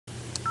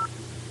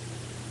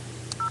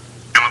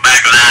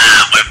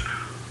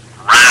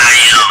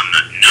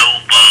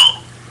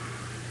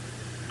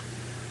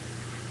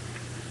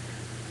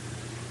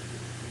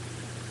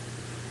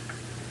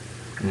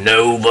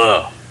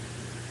over.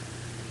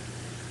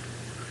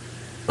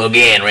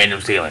 Again,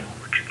 random stealing.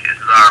 This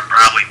is our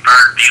probably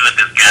first view of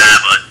this guy,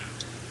 but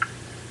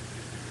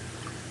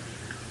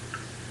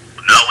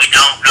no, we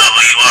don't know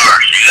who you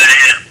are. Shoot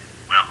him.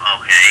 Well,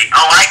 okay.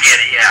 Oh, I get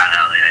it.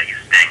 Yeah, you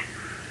Sting.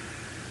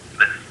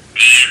 This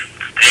is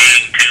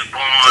Sting 2.0.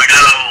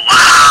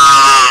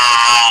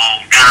 Wow,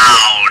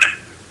 God.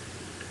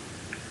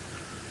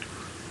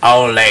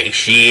 Holy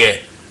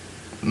shit.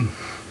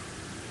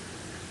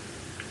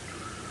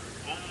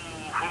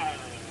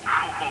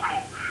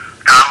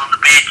 Calling the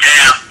bitch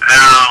out.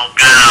 Oh,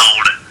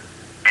 God.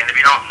 And if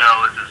you don't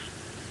know, this is,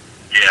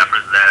 yeah, for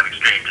that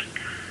extreme, this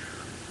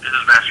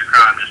is Master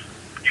Crime, just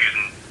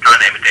trying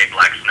to imitate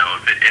Black Snow.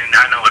 And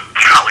I know it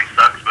probably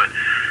sucks, but,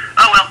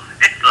 oh well,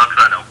 it sucks,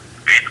 I know.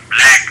 It's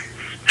Black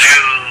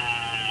Snow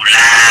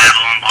live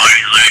on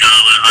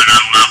PCW, and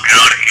I'm knocking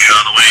out of here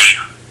all the way.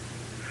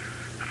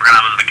 I forgot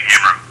I was in the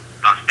camera.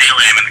 I still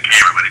am in the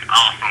camera, but it's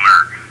awesomer.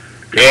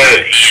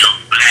 Yeah. It is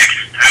Black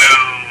Snow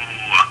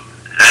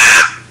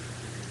live.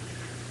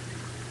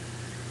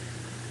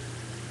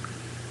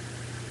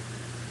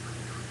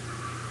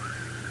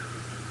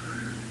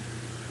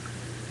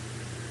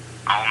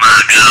 Oh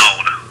my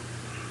God.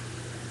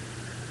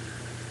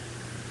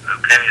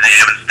 Okay, they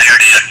haven't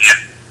stared in yet.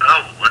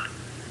 Oh, what? Is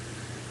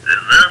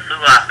this who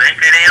I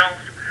think it is?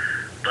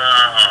 The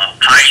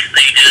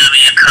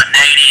PCW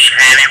Canadian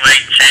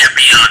Heavyweight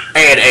Champion.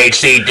 And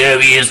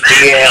HCW's Matt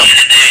GM.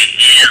 Kennedy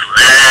is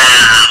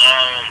live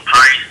on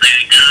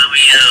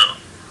PCW.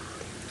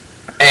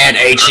 And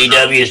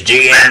HCW's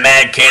GM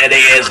Matt Kennedy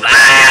is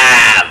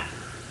live.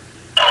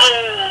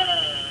 Oh.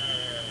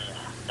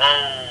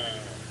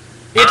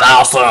 It's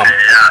awesome. Yeah,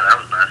 that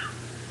was nice.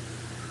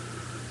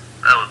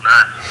 That was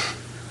nice.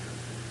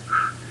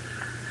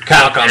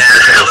 Kyle comes to the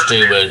shows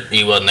too, but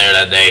he wasn't there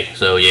that day,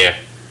 so yeah.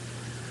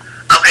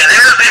 Okay, there's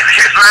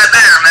it right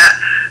there, Matt.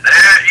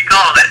 There, you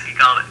called it.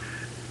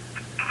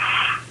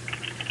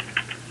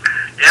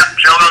 Yep,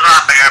 show goes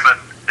off there,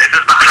 but this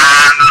is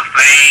behind the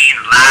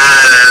scenes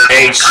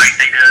live.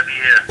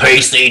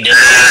 PCW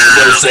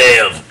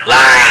Exclusive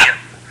live.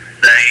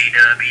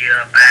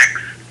 CWFX.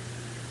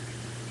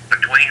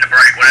 Between the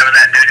break, whatever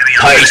that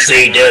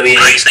PCW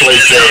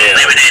Exclusive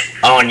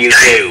on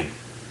YouTube.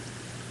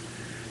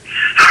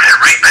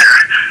 Right better.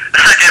 I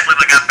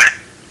definitely got that.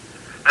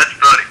 That's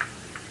funny.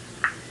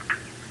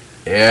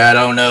 Yeah, I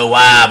don't know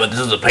why, but this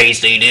is a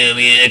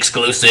PCW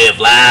Exclusive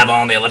live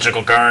on the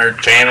Electrical Current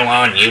channel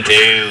on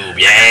YouTube.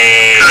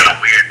 Yeah. Kind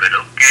of weird, but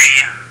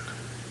okay.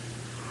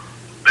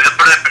 Blah,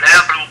 blah,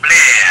 blah, blah,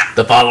 blah.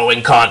 The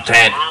following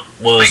content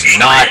was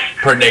not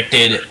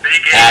predicted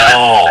at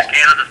all,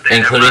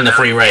 including the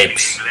free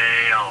rapes.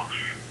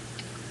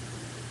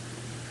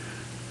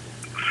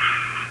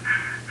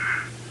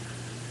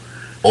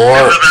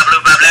 Or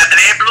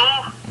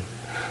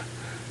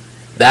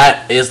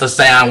that is the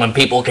sound when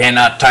people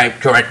cannot type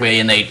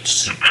correctly and they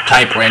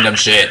type random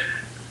shit.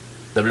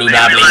 The blue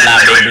blah blah blah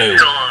blah blue.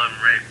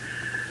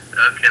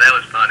 Okay, that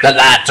was funny. The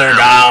lights are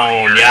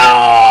gone,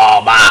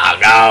 yo, my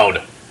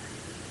God.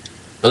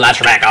 The lights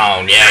are back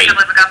on, yay. I can't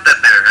believe I got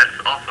that there. That's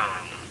awesome.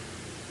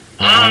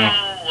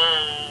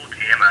 Whoa,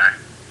 TMI.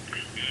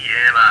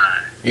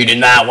 You did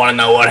not want to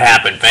know what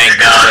happened. Thank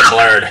God it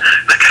blurred.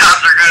 The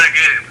cops are gonna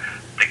get him.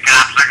 The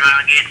cops are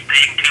gonna get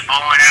Sting 2.0.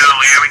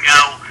 Here we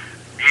go.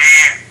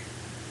 Yeah.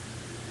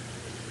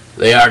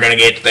 They are gonna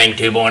get Thing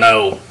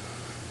 2.0.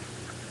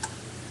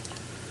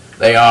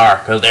 They are,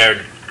 cause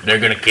they're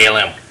gonna kill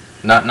him.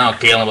 Not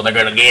kill him, but they're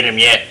gonna get him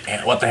yet.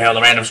 What the hell?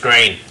 The random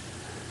screen.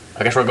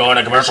 I guess we're going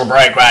to commercial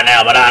break right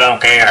now, but I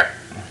don't care.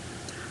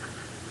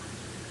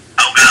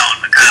 Oh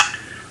God, the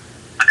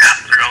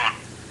cops are going.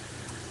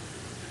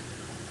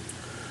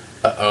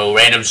 Uh-oh,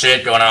 random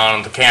shit going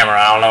on the camera.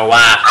 I don't know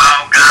why.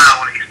 Oh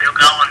God, he's still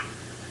going.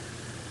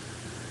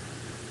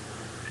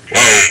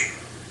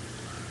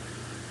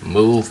 Whoa.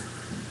 Move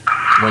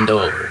window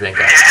over, think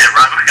I. Yeah,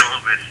 run like a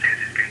little bit.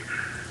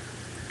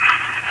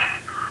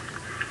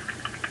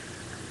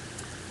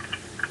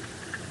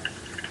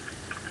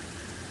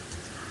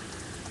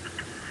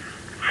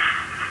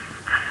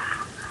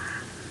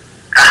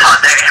 Oh,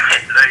 damn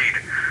it, dude.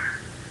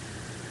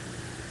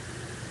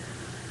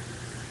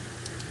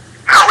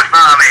 Oh, it's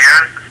not me.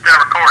 It's still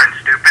recording,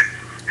 stupid.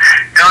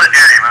 Call it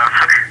dirty,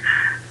 motherfucker.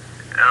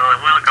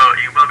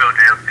 You will go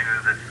jail as soon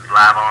as this is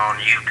live on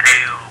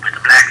YouTube. It's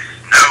Black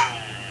Snow.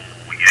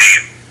 Yeah.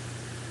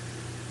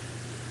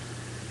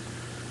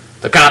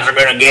 The cops are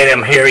gonna get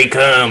him. Here he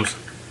comes.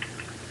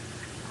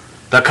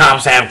 The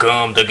cops have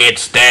come to get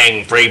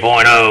Sting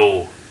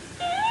 3.0.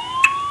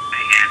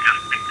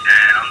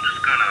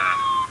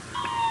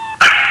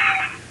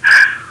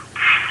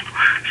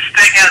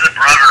 Sting has a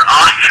brother,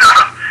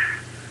 awesome.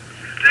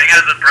 Sting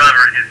has a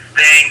brother, it's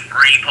Sting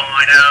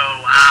 3.0.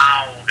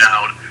 Oh,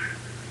 God.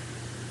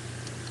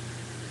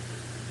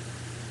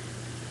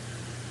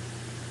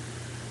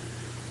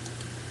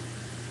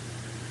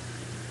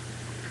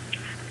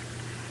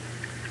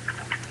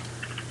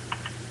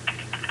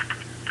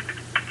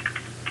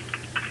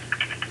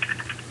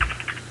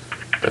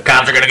 The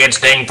cops are gonna get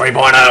Sting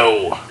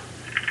 3.0.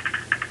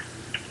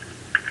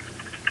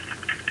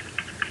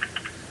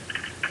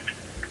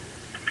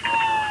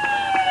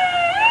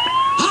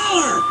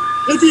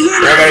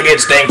 They're gonna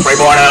get Sting 3.0.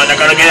 They're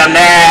gonna get him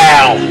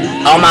now.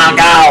 Oh my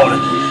God.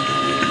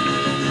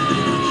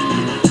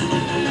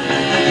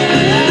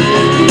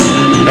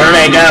 There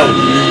they go.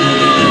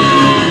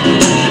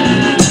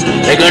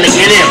 They're gonna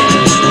get him.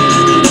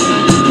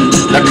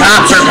 The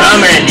cops are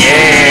coming.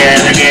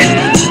 Yeah, they're getting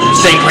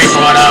Sting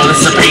 3.0.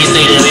 This is a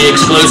PCW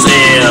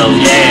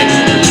exclusive. Yeah.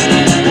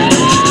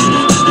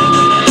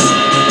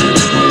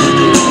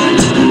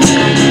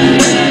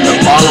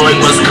 Following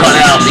was cut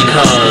out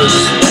because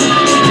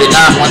we did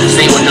not want to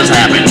see what just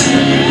happened.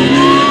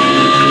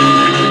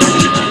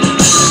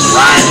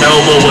 Ryan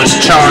Nova was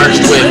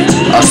charged with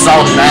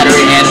assault,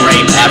 battery, and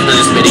rape after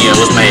this video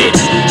was made.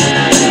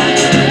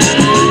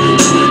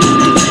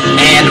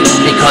 And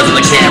because of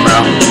the camera.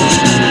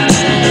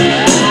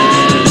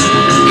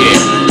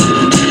 Yeah.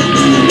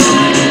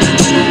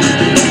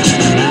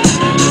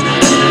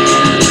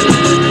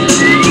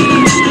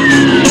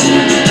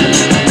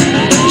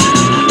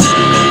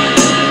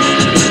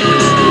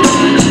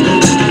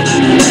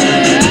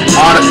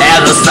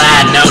 As a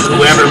side note,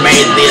 whoever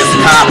made this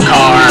cop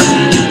car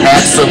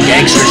had some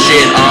gangster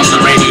shit on the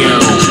radio.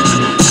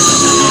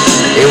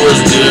 It was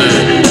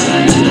good.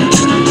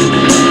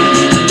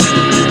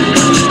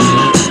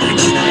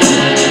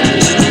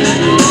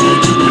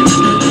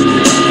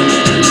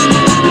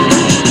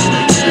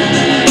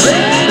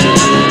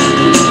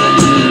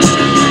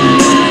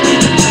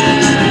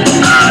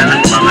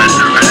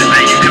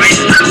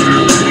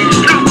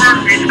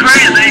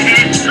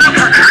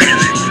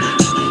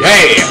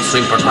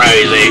 Super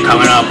crazy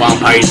coming up on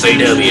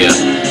PCW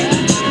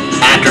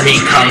after he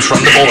comes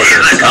from the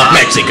border of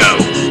Mexico.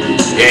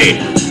 Yeah.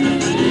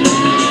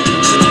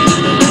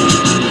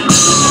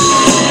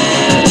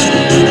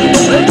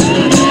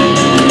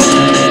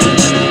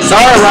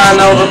 Sorry, Ryan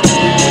Nova.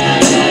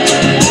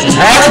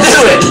 I had to do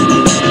it.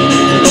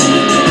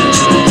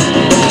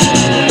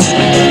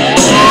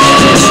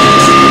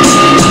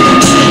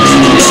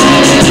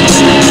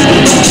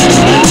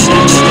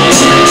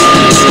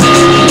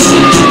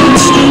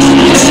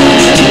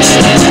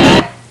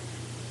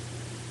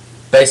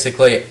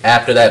 Basically,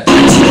 after that,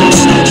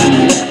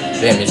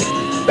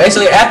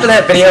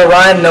 video,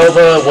 Ryan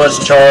Nova was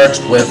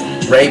charged with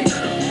rape,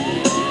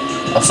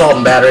 assault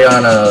and battery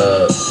on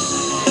a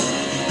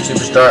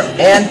superstar,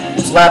 and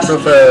slapped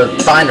with a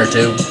fine or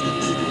two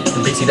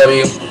from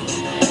PCW.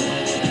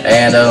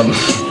 And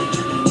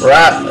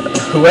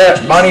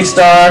whoever, Money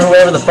Star,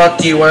 whoever the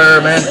fuck you were,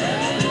 man,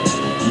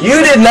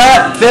 you did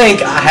not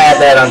think I had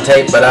that on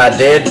tape, but I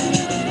did,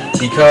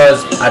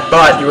 because I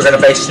thought you were gonna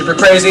face Super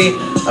Crazy.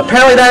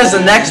 Apparently that is the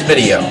next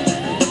video.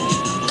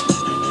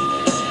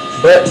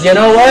 But you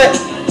know what?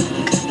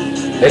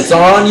 It's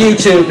on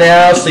YouTube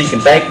now, so you can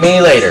thank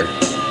me later.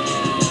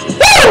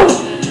 Woo!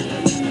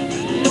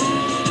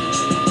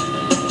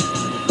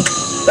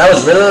 That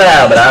was really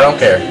loud, but I don't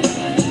care.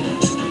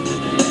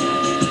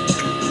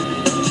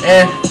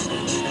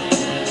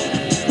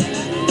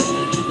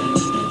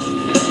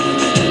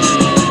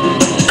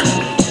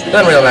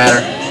 Doesn't really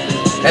matter.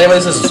 Anyway,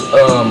 this is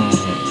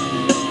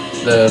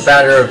the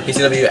founder of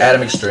PCW,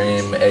 Adam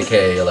Extreme,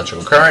 aka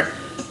ElectricalCurrent,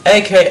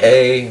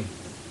 aka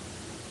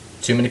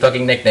too many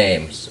fucking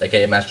nicknames,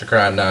 aka Master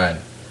Crime 9,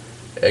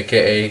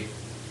 aka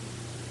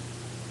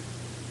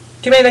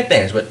too many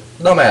nicknames, but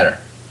no matter.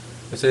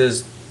 This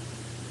is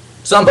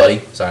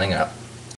somebody signing out.